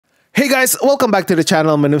Hey guys, welcome back to the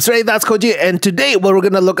channel. My name's Ray, that's Koji, and today we're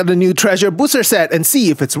gonna look at the new treasure booster set and see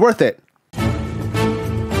if it's worth it.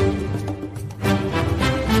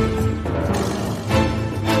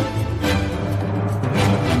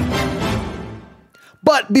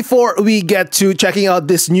 But before we get to checking out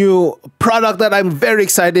this new product that I'm very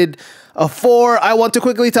excited for, I want to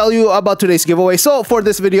quickly tell you about today's giveaway. So for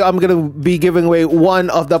this video, I'm going to be giving away one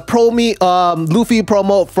of the Luffy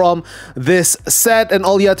promo from this set. And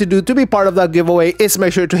all you have to do to be part of that giveaway is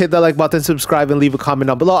make sure to hit the like button, subscribe, and leave a comment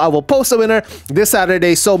down below. I will post a winner this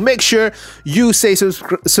Saturday, so make sure you say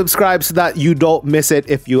subscribe so that you don't miss it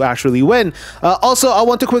if you actually win. Also, I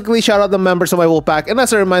want to quickly shout out the members of my Wolf Pack. And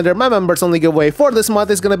as a reminder, my members only giveaway for this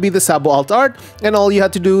month is going to be the Sabo Alt Art. And all you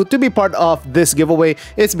have to do to be part of this giveaway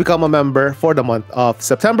is become a member for the month of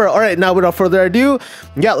September. All right, now without further ado,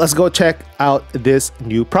 let's go check out this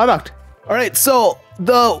new product. All right, so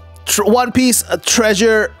the One Piece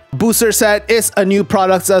treasure booster set is a new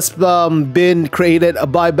product that's been created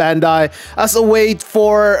by Bandai as a way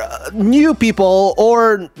for new people,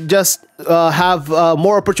 or just have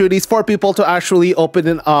more opportunities for people to actually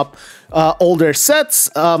open up older sets.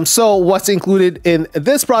 So what's included in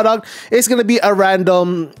this product is going to be a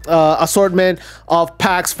random assortment of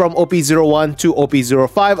packs from OP01 to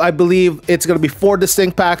OP05. I believe it's going to be 4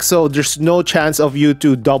 distinct packs, so there's no chance of you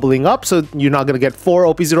to doubling up, so you're not going to get 4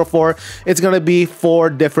 OP04. It's going to be 4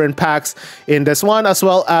 different packs in this one, as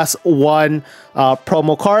well as one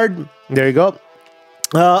promo card. There you go.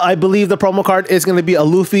 I believe the promo card is going to be a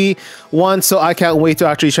Luffy one, so I can't wait to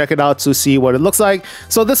actually check it out to see what it looks like.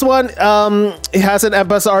 So this one, it has an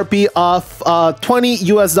MSRP of $20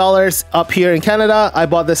 US up here in Canada. I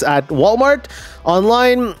bought this at Walmart.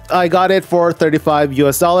 Online, I got it for $35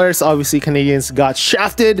 US. Obviously, Canadians got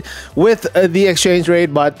shafted with the exchange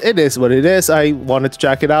rate, but it is what it is. I wanted to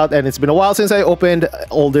check it out, and it's been a while since I opened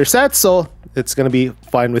older sets, so it's going to be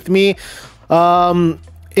fine with me.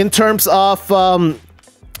 In terms of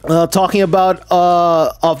talking about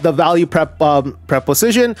of the value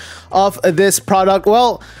proposition of this product,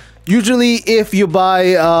 well, usually if you buy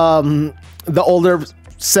the older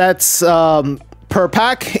sets per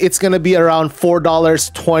pack, it's going to be around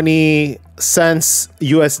 $4.20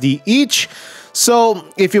 USD each. So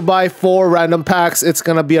if you buy 4 random packs, it's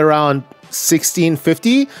going to be around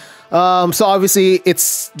 $16.50. So obviously,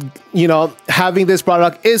 it's, you know, having this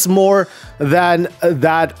product is more than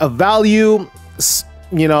that value.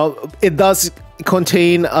 You know, it does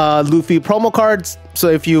contain Luffy promo cards, so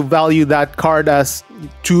if you value that card as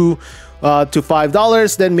 $2 to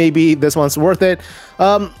 $5, then maybe this one's worth it.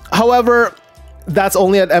 However, that's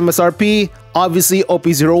only at MSRP. Obviously,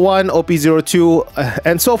 OP01, OP02,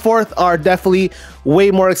 and so forth are definitely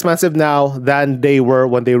way more expensive now than they were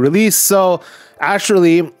when they released. So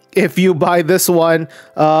actually, if you buy this one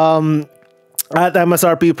at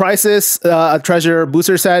MSRP prices, a treasure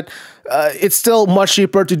booster set, it's still much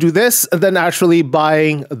cheaper to do this than actually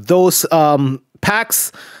buying those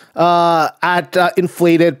packs at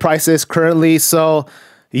inflated prices currently. So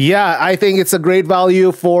yeah, I think it's a great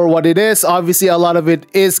value for what it is. Obviously, a lot of it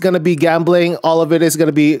is going to be gambling. All of it is going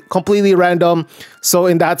to be completely random. So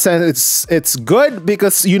in that sense, it's good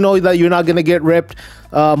because you know that you're not going to get ripped.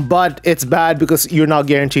 But it's bad because you're not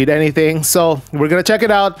guaranteed anything. So we're going to check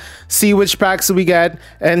it out, see which packs we get,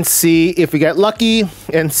 and see if we get lucky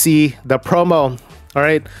and see the promo. All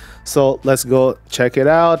right, so let's go check it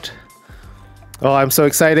out. Oh, I'm so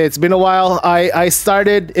excited. It's been a while. I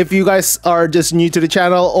started, if you guys are just new to the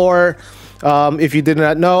channel, or if you did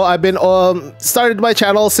not know, I've been started my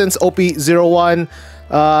channel since OP01.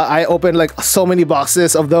 I opened like so many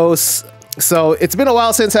boxes of those. So it's been a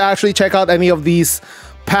while since I actually check out any of these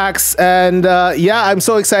packs. And yeah, I'm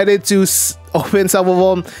so excited to open some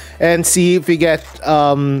of them and see if we get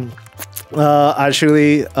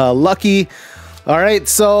actually lucky. All right,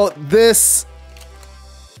 so this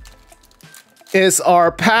is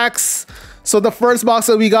our packs. So the first box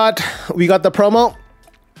that we got the promo.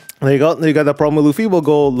 There you go. You got the promo Luffy. We'll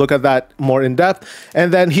go look at that more in depth.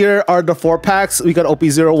 And then here are the 4 packs. We got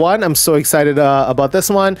OP01. I'm so excited about this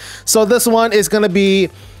one. So this one is going to be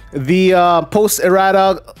the post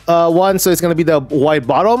errata one. So it's going to be the white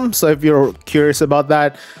bottom. So if you're curious about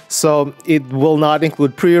that, so it will not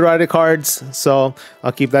include pre-errata cards. So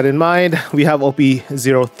I'll keep that in mind. We have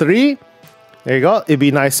OP03. There you go. It'd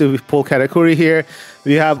be nice to pull Katakuri here.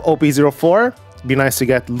 We have OP04. Be nice to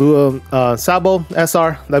get Sabo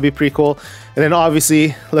SR. That'd be pretty cool. And then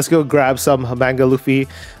obviously, let's go grab some manga Luffy.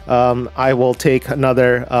 I will take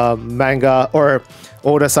another manga or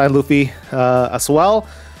Oda signed Luffy as well.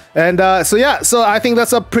 And so yeah, so I think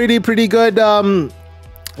that's a pretty good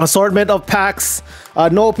assortment of packs.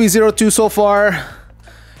 No OP02 so far.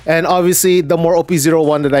 And obviously, the more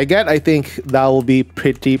OP01 that I get, I think that will be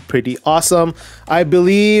pretty awesome. I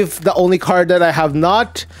believe the only card that I have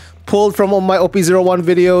not pulled from my OP01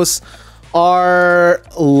 videos are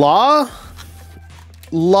Law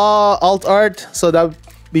Alt Art. So that would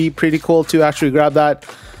be pretty cool to actually grab that.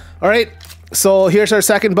 All right. So here's our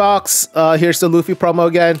second box. Here's the Luffy promo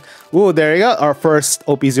again. Ooh, there you go. Our first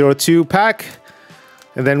OP02 pack.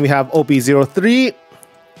 And then we have OP03.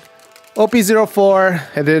 OP04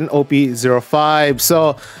 and then OP05.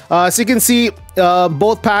 So as you can see,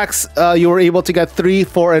 both packs you were able to get 3,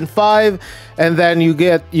 4, and 5, and then you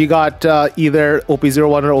got either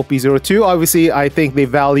OP01 or OP02. Obviously, I think they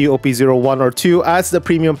value OP01 or 2 as the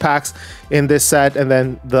premium packs in this set, and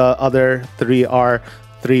then the other 3 are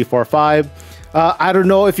 3, 4, 5. I don't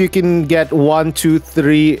know if you can get 1, 2,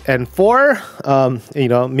 3, and 4. You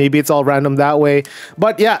know, maybe it's all random that way.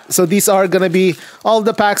 But yeah, so these are gonna be all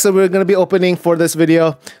the packs that we're gonna be opening for this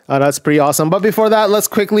video. That's pretty awesome. But before that, let's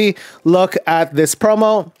quickly look at this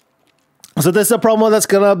promo. So this is a promo that's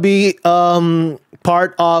gonna be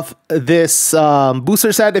part of this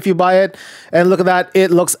booster set if you buy it. And look at that, it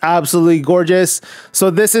looks absolutely gorgeous.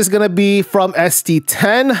 So this is gonna be from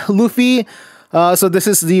ST10 Luffy. So this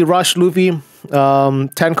is the Rush Luffy,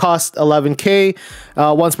 10 cost, 11k.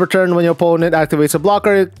 Once per turn, when your opponent activates a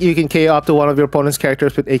blocker, you can KO up to one of your opponent's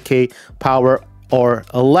characters with 8k power or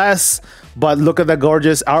less. But look at the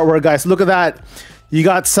gorgeous artwork, guys. Look at that. You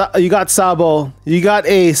got Sabo, you got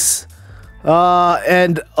Ace,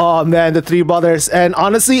 and oh man, the 3 brothers. And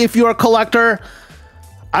honestly, if you're a collector,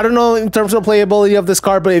 I don't know in terms of playability of this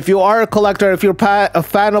card, but if you are a collector, if you're a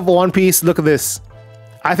fan of One Piece, look at this.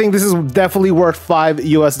 I think this is definitely worth $5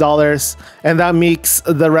 US, and that makes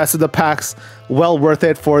the rest of the packs well worth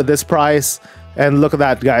it for this price. And look at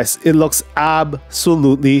that, guys. It looks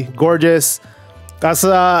absolutely gorgeous. As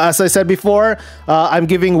I said before, I'm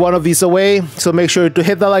giving one of these away. So make sure to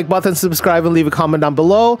hit the like button, subscribe, and leave a comment down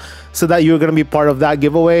below so that you're going to be part of that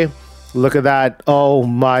giveaway. Look at that. Oh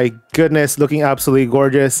my goodness, looking absolutely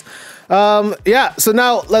gorgeous. Yeah, so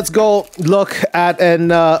now let's go look at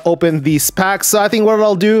and open these packs. So I think what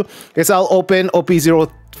I'll do is I'll open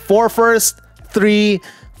OP04 first, 3,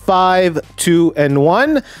 5, 2, and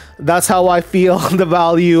 1. That's how I feel the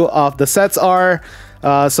value of the sets are.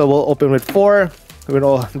 So we'll open with 4.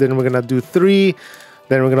 Then we're gonna do 3.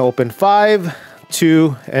 Then we're gonna open 5,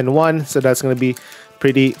 2, and 1. So that's gonna be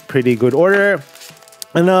pretty good order.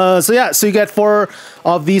 And so yeah, so you get 4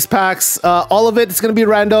 of these packs. All of it is going to be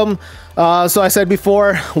random. So I said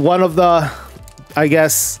before, one of the, I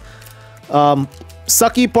guess,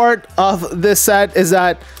 sucky part of this set is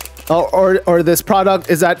that, or this product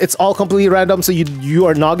is that it's all completely random. So you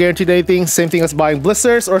are not guaranteed anything. Same thing as buying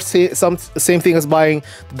blisters, or same thing as buying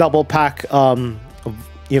double pack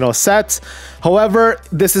you know, sets. However,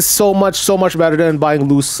 this is so much better than buying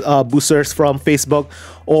loose boosters from Facebook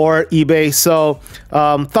or eBay. So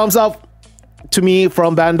thumbs up to me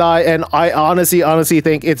from Bandai, and I honestly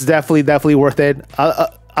think it's definitely worth it,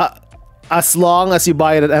 as long as you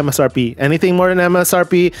buy it at MSRP. Anything more than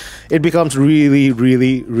MSRP, it becomes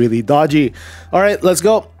really dodgy. All right, let's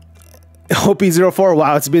go. OP04.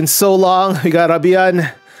 Wow, it's been so long. We got Rabian,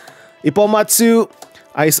 Ippomatsu,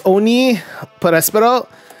 Ice Oni, Perespero,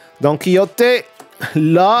 Don Quixote,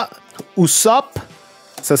 La, Usopp,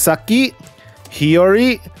 Sasaki,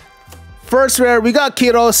 Hiyori. First rare, we got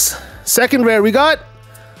Kiros. Second rare, we got,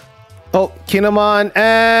 oh, Kinemon,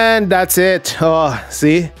 and that's it. Oh,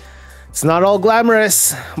 see? It's not all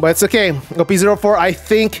glamorous, but it's okay. OP04, I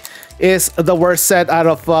think, is the worst set out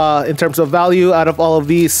of, in terms of value, out of all of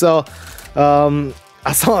these. So,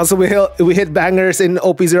 as long as we hit bangers in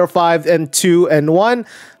OP05 and 2 and 1,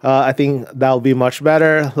 I think that'll be much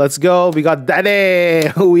better. Let's go. We got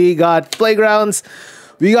Dade, we got Playgrounds,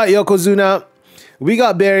 we got Yokozuna, we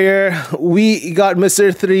got Barrier, we got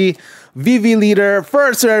Mr. 3, VV Leader,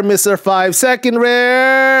 first rare Mr. 5, second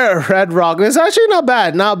rare Red Rock. It's actually not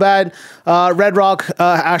bad. Red Rock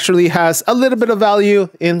actually has a little bit of value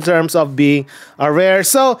in terms of being a rare.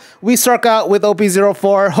 So we struck out with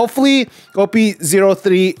OP04. Hopefully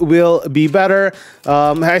OP03 will be better.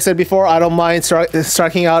 Like I said before, I don't mind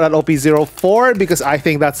striking out at OP04 because I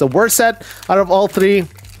think that's the worst set out of all 3.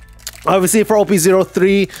 Obviously for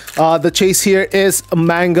OP03, the chase here is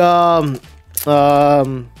manga.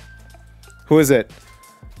 Who is it?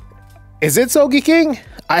 Is it Sogi King?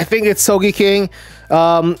 I think it's Sogi King.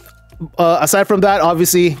 Aside from that,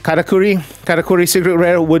 obviously Katakuri Secret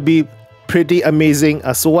Rare would be pretty amazing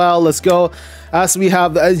as well. Let's go. As we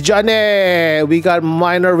have Jane, we got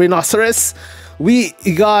Minor Rhinoceros, we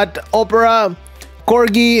got Opera,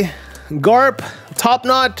 Corgi, Garp, Top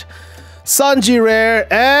Knot, Sanji Rare,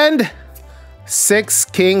 and 6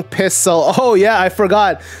 King Pistol. Oh yeah, I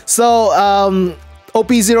forgot. So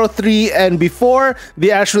OP03 and before,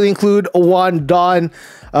 they actually include 1 Dawn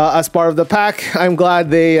as part of the pack. I'm glad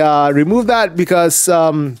they removed that because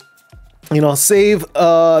you know, save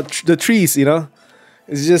the trees, you know.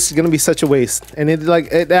 It's just gonna be such a waste, and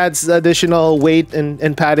it adds additional weight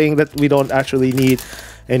and padding that we don't actually need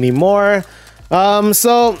anymore.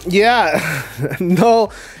 So yeah, no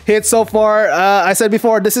hits so far. I said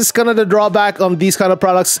before, this is kind of the drawback on these kind of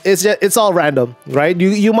products. It's all random, right?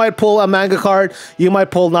 You might pull a manga card, you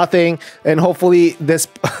might pull nothing, and hopefully this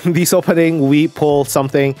opening we pull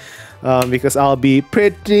something. Because I'll be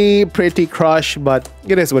pretty crushed, but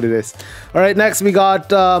it is what it is. All right, next we got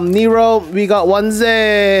Nero, we got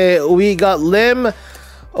Wanze, we got Lim.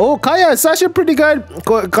 Oh, Kaya, it's actually pretty good.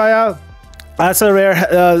 Kaya, that's a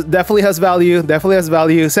rare, definitely has value,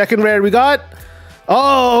 Second rare we got.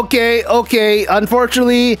 Oh, okay.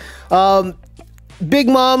 Unfortunately, Big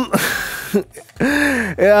Mom.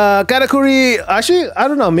 Katakuri, actually, I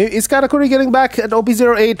don't know. Maybe is Katakuri getting back at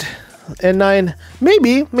OP08 and 9?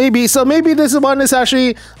 Maybe. So maybe this one is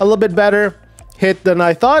actually a little bit better hit than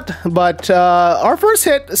I thought. But our first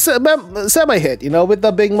hit, semi-hit, you know, with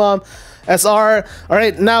the Big Mom SR. All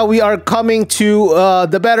right, now we are coming to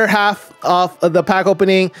the better half of the pack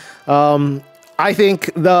opening. I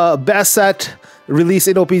think the best set released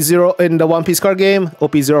in OP0 in the One Piece card game,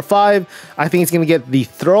 OP05. I think it's gonna get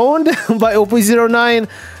dethroned by OP09.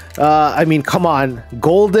 I mean, come on,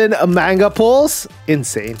 golden manga pulls,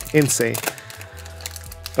 insane.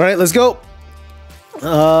 All right, let's go.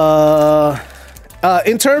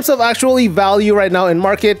 In terms of actually value right now in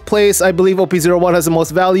marketplace, I believe OP01 has the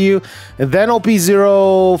most value, and then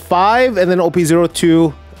OP05, and then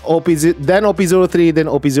OP02, then OP03, then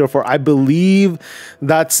OP04. I believe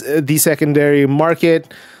that's the secondary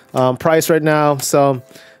market price right now. So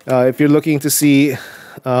if you're looking to see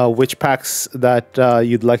which packs that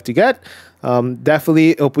you'd like to get,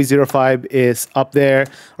 definitely OP05 is up there.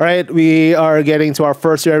 All right, we are getting to our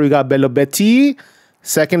first rare. We got Bello Betty.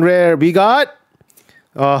 Second rare, we got...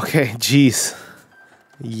 Okay, jeez.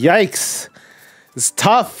 Yikes. It's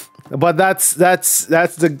tough, but that's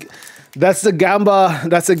the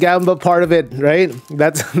Gamba part of it, right?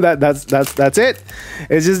 That's it.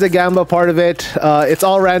 It's just the Gamba part of it. It's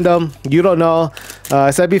all random. You don't know.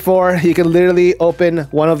 I said before, you can literally open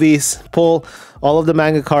one of these, pull all of the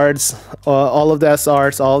manga cards, all of the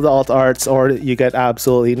SRs, all of the alt arts, or you get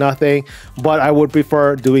absolutely nothing. But I would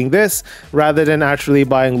prefer doing this rather than actually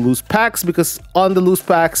buying loose packs, because on the loose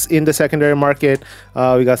packs in the secondary market,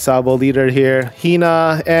 we got Sabo Leader here,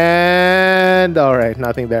 Hina, and all right,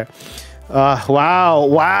 nothing there.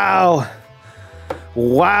 Wow.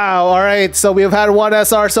 All right, so we've had one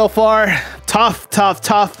SR so far.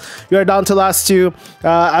 Tough. We are down to last two.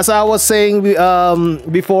 As I was saying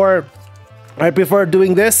before, I prefer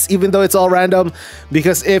doing this even though it's all random,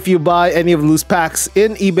 because if you buy any of the loose packs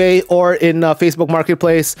in eBay or in Facebook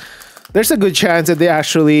Marketplace, there's a good chance that they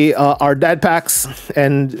actually are dead packs.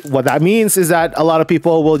 And what that means is that a lot of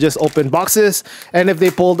people will just open boxes, and if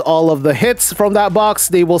they pulled all of the hits from that box,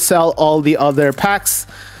 they will sell all the other packs.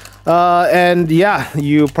 And yeah,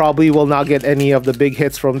 you probably will not get any of the big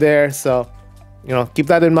hits from there. So, you know, keep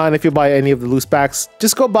that in mind if you buy any of the loose packs.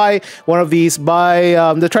 Just go buy one of these, buy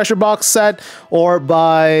the treasure box set, or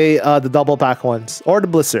buy the double pack ones, or the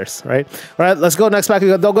blisters, right? All right, let's go. Next pack, we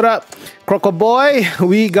got Dogora, Crocoboy,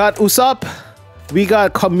 we got Usopp, we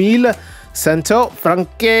got Camille, Sento,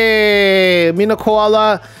 Franke, Mina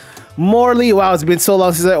Koala, Morley. Wow, it's been so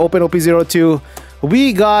long since I opened OP02.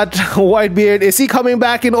 We got Whitebeard. Is he coming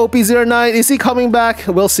back in OP09? Is he coming back?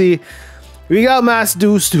 We'll see. We got Mass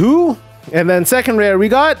Deuce 2. And then second rare, we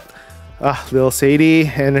got Lil Sadie.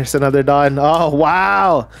 And there's another Dawn. Oh,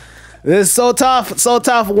 wow. This is so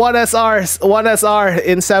tough. One SR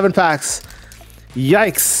in 7 packs.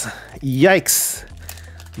 Yikes.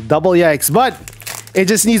 Double yikes. But it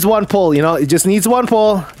just needs one pull, you know? It just needs one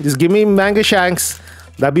pull. Just give me Manga Shanks.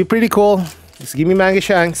 That'd be pretty cool. Just give me Manga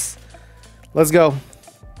Shanks. Let's go.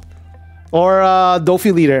 Or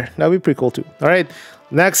Dofi Leader. That'd be pretty cool too. All right.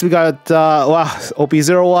 Next, we got wow,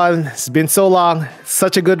 OP01. It's been so long.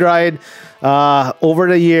 Such a good ride. Over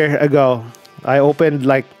a year ago, I opened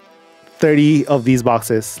like 30 of these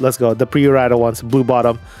boxes. Let's go. The pre-errata ones, blue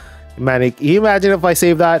bottom. Man, can you imagine if I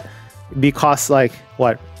save that? It'd be cost like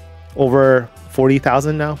what? Over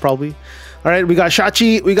 40,000 now, probably. All right, we got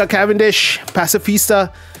Shachi, we got Cavendish,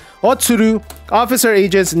 Pacifista, Otsuru, Officer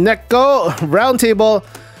Agents, Neko, Roundtable.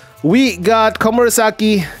 We got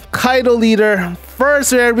Komurasaki, Kaido Leader,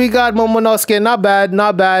 first rare, we got Momonosuke. Not bad,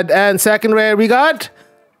 not bad. And second rare, we got...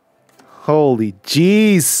 Holy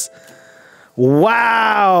jeez.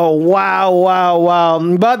 Wow, wow, wow,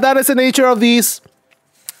 wow. But that is the nature of these.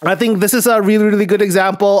 I think this is a really, really good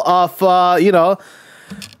example of, you know,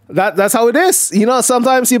 that's how it is. You know,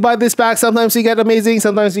 sometimes you buy this pack, sometimes you get amazing,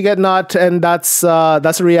 sometimes you get not, and that's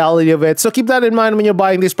the reality of it. So keep that in mind when you're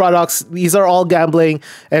buying these products. These are all gambling,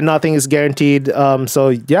 and nothing is guaranteed. So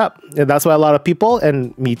yeah, that's why a lot of people,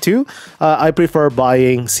 and me too, I prefer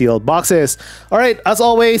buying sealed boxes. All right, as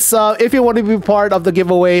always, if you want to be part of the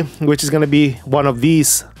giveaway, which is going to be one of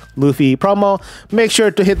these Luffy promo, make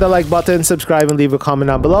sure to hit the like button, subscribe, and leave a comment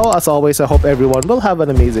down below. As always, I hope everyone will have an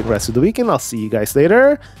amazing rest of the week, and I'll see you guys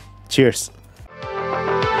later. Cheers.